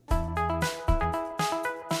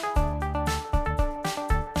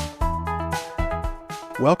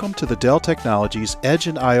Welcome to the Dell Technologies Edge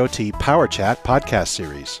and IoT PowerChat podcast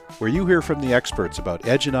series, where you hear from the experts about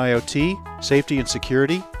Edge and IoT, safety and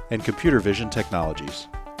security, and computer vision technologies.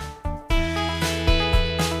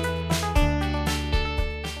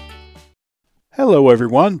 Hello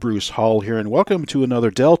everyone, Bruce Hall here, and welcome to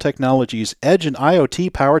another Dell Technologies Edge and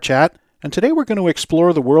IoT PowerChat. And today we're going to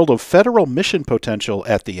explore the world of federal mission potential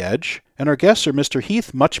at the edge. And our guests are Mr.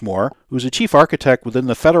 Heath Muchmore, who's a chief architect within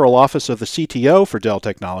the Federal Office of the CTO for Dell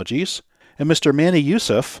Technologies, and Mr. Manny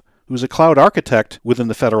Yusuf, who's a cloud architect within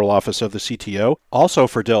the Federal Office of the CTO, also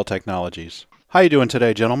for Dell Technologies. How are you doing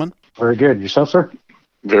today, gentlemen? Very good. Yourself, sir?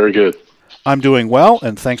 Very good. I'm doing well,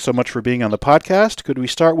 and thanks so much for being on the podcast. Could we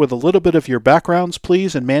start with a little bit of your backgrounds,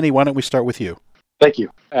 please? And Manny, why don't we start with you? Thank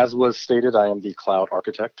you. As was stated, I am the cloud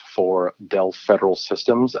architect for Dell Federal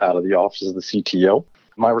Systems out of the Office of the CTO.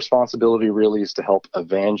 My responsibility really is to help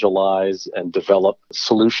evangelize and develop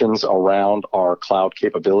solutions around our cloud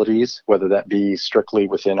capabilities, whether that be strictly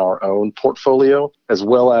within our own portfolio, as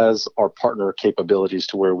well as our partner capabilities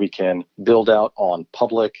to where we can build out on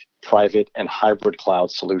public, private, and hybrid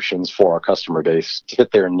cloud solutions for our customer base to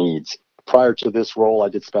fit their needs. Prior to this role, I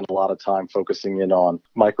did spend a lot of time focusing in on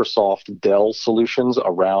Microsoft Dell solutions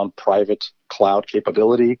around private cloud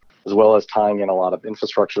capability, as well as tying in a lot of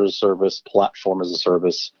infrastructure as a service, platform as a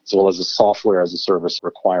service, as well as the software as a service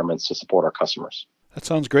requirements to support our customers. That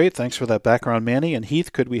sounds great. Thanks for that background, Manny. And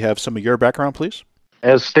Heath, could we have some of your background, please?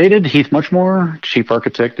 As stated, Heath Muchmore, Chief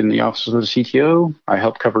Architect in the Office of the CTO. I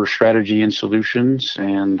help cover strategy and solutions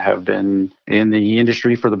and have been in the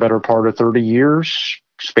industry for the better part of 30 years,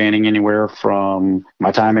 spanning anywhere from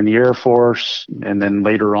my time in the Air Force and then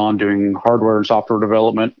later on doing hardware and software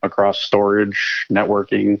development across storage,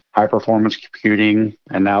 networking, high-performance computing,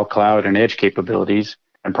 and now cloud and edge capabilities.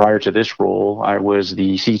 And prior to this role, I was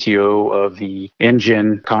the CTO of the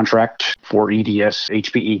Engine contract for EDS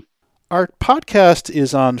HPE. Our podcast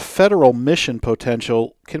is on federal mission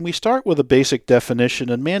potential. Can we start with a basic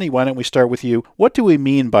definition? And Manny, why don't we start with you? What do we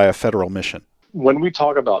mean by a federal mission? When we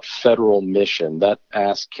talk about federal mission, that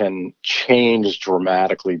ask can change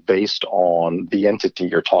dramatically based on the entity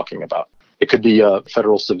you're talking about. It could be a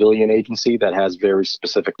federal civilian agency that has very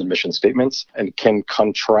specific mission statements and can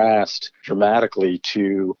contrast dramatically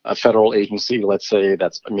to a federal agency, let's say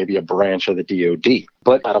that's maybe a branch of the DoD.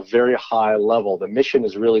 But at a very high level, the mission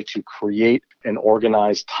is really to create and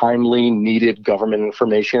organize timely, needed government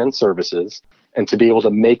information and services, and to be able to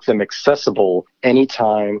make them accessible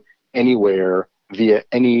anytime, anywhere, via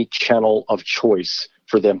any channel of choice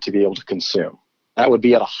for them to be able to consume. That would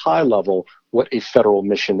be at a high level what a federal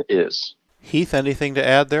mission is. Heath, anything to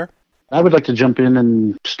add there? I would like to jump in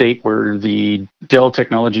and state where the Dell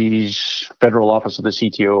Technologies Federal Office of the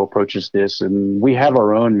CTO approaches this, and we have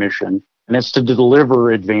our own mission. And it's to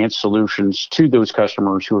deliver advanced solutions to those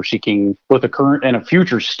customers who are seeking both a current and a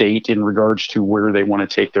future state in regards to where they want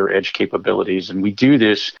to take their edge capabilities. And we do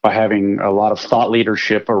this by having a lot of thought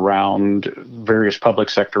leadership around various public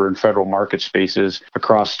sector and federal market spaces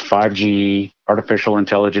across 5G, artificial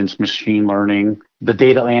intelligence, machine learning, the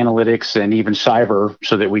data analytics, and even cyber,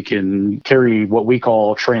 so that we can carry what we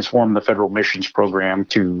call transform the federal missions program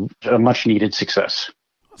to a much needed success.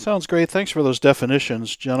 Sounds great. Thanks for those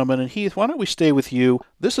definitions, gentlemen. And Heath, why don't we stay with you?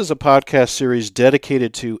 This is a podcast series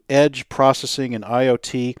dedicated to edge processing and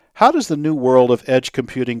IoT. How does the new world of edge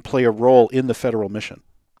computing play a role in the federal mission?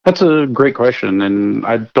 That's a great question, and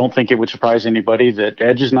I don't think it would surprise anybody that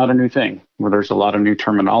edge is not a new thing. Where there's a lot of new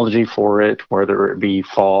terminology for it, whether it be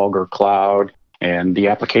fog or cloud, and the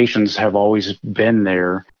applications have always been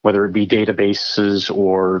there, whether it be databases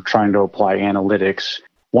or trying to apply analytics.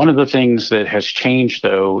 One of the things that has changed,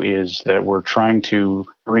 though, is that we're trying to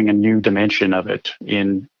bring a new dimension of it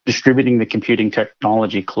in distributing the computing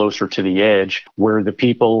technology closer to the edge, where the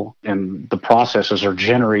people and the processes are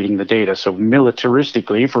generating the data. So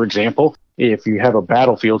militaristically, for example, if you have a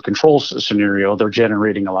battlefield control scenario, they're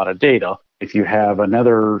generating a lot of data. If you have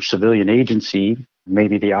another civilian agency,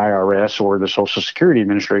 maybe the IRS or the Social Security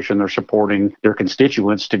Administration, they're supporting their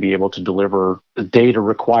constituents to be able to deliver the data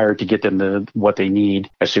required to get them to what they need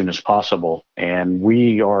as soon as possible. And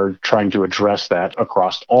we are trying to address that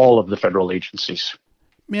across all of the federal agencies.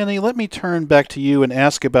 Manny, let me turn back to you and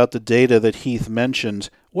ask about the data that Heath mentioned.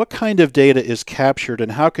 What kind of data is captured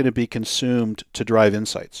and how can it be consumed to drive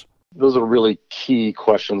insights? Those are really key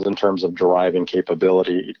questions in terms of driving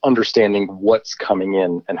capability, understanding what's coming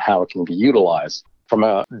in and how it can be utilized. From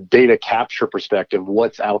a data capture perspective,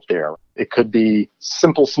 what's out there? It could be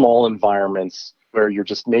simple, small environments where you're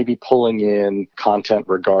just maybe pulling in content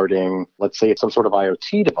regarding, let's say it's some sort of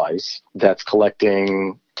IoT device that's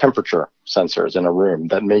collecting temperature sensors in a room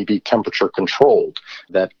that may be temperature controlled,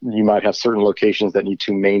 that you might have certain locations that need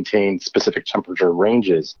to maintain specific temperature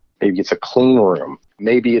ranges. Maybe it's a clean room.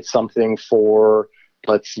 Maybe it's something for,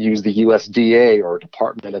 let's use the USDA or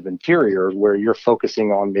Department of Interior, where you're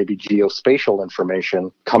focusing on maybe geospatial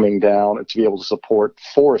information coming down to be able to support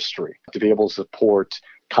forestry, to be able to support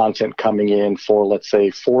content coming in for, let's say,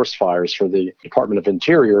 forest fires for the Department of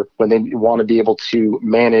Interior, when they want to be able to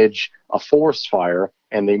manage a forest fire,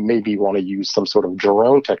 and they maybe want to use some sort of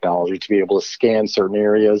drone technology to be able to scan certain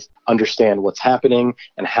areas, understand what's happening,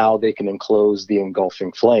 and how they can enclose the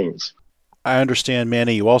engulfing flames. I understand,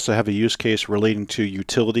 Manny, you also have a use case relating to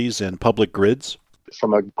utilities and public grids.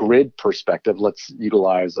 From a grid perspective, let's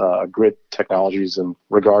utilize grid technologies and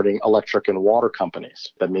regarding electric and water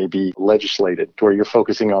companies that may be legislated, where you're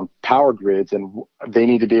focusing on power grids, and they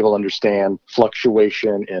need to be able to understand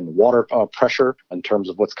fluctuation in water pressure in terms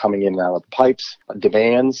of what's coming in and out of the pipes,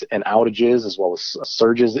 demands and outages, as well as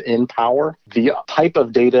surges in power. The type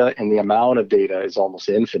of data and the amount of data is almost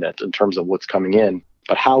infinite in terms of what's coming in,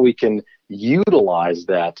 but how we can utilize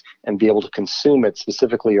that and be able to consume it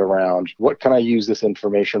specifically around what can I use this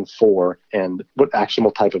information for, and what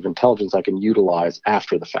actionable type of intelligence I can utilize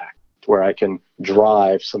after the fact, where I can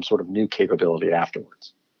drive some sort of new capability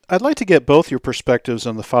afterwards. I'd like to get both your perspectives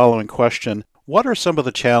on the following question. What are some of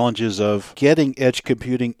the challenges of getting edge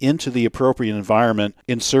computing into the appropriate environment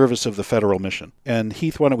in service of the federal mission? And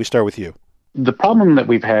Heath, why don't we start with you? The problem that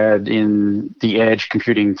we've had in the edge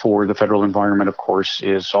computing for the federal environment, of course,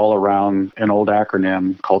 is all around an old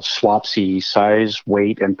acronym called SWaP-C, size,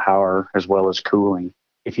 weight, and power, as well as cooling.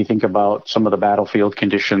 If you think about some of the battlefield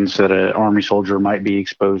conditions that an Army soldier might be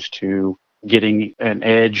exposed to, getting an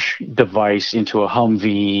edge device into a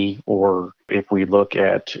Humvee, or if we look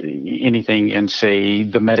at anything in, say,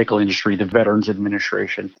 the medical industry, the Veterans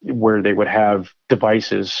Administration, where they would have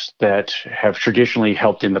devices that have traditionally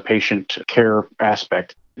helped in the patient care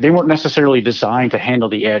aspect, they weren't necessarily designed to handle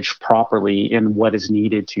the edge properly in what is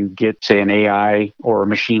needed to get, say, an AI or a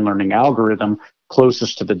machine learning algorithm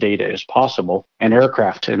closest to the data as possible. An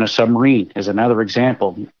aircraft and a submarine is another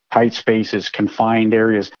example. Tight spaces, confined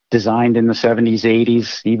areas, designed in the 70s,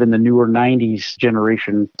 80s, even the newer 90s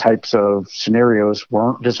generation types of scenarios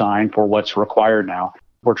weren't designed for what's required now.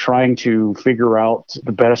 We're trying to figure out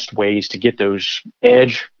the best ways to get those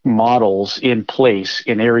edge models in place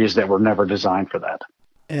in areas that were never designed for that.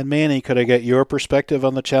 And Manny, could I get your perspective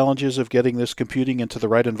on the challenges of getting this computing into the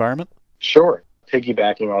right environment? Sure.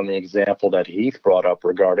 Piggybacking on the example that Heath brought up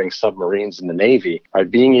regarding submarines in the Navy,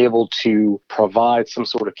 right, being able to provide some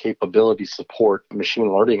sort of capability support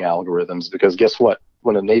machine learning algorithms, because guess what?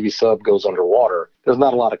 When a Navy sub goes underwater, there's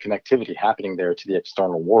not a lot of connectivity happening there to the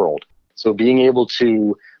external world. So being able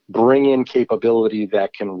to bring in capability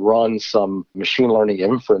that can run some machine learning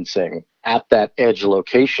inferencing at that edge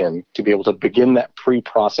location to be able to begin that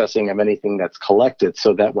pre-processing of anything that's collected,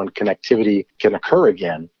 so that when connectivity can occur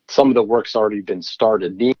again, some of the work's already been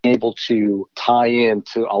started. Being able to tie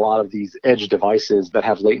into a lot of these edge devices that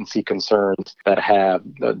have latency concerns, that have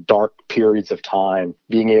dark periods of time,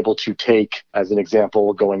 being able to take, as an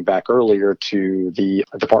example, going back earlier to the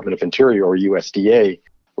Department of Interior or USDA,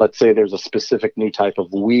 let's say there's a specific new type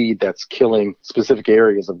of weed that's killing specific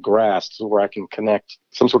areas of grass, where I can connect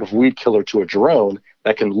some sort of weed killer to a drone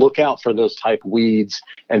that can look out for those type weeds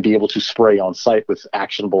and be able to spray on site with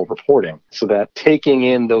actionable reporting. So that taking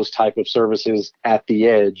in those type of services at the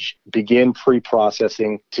edge, begin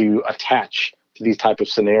pre-processing to attach to these type of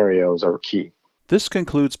scenarios are key. This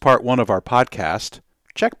concludes part 1 of our podcast.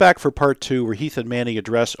 Check back for part 2, where Heath and Manny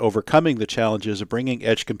address overcoming the challenges of bringing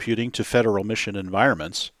edge computing to federal mission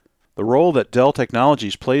environments, the role that Dell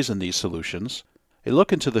Technologies plays in these solutions, a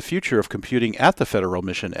look into the future of computing at the federal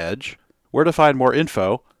mission edge, where to find more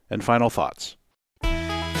info, and final thoughts.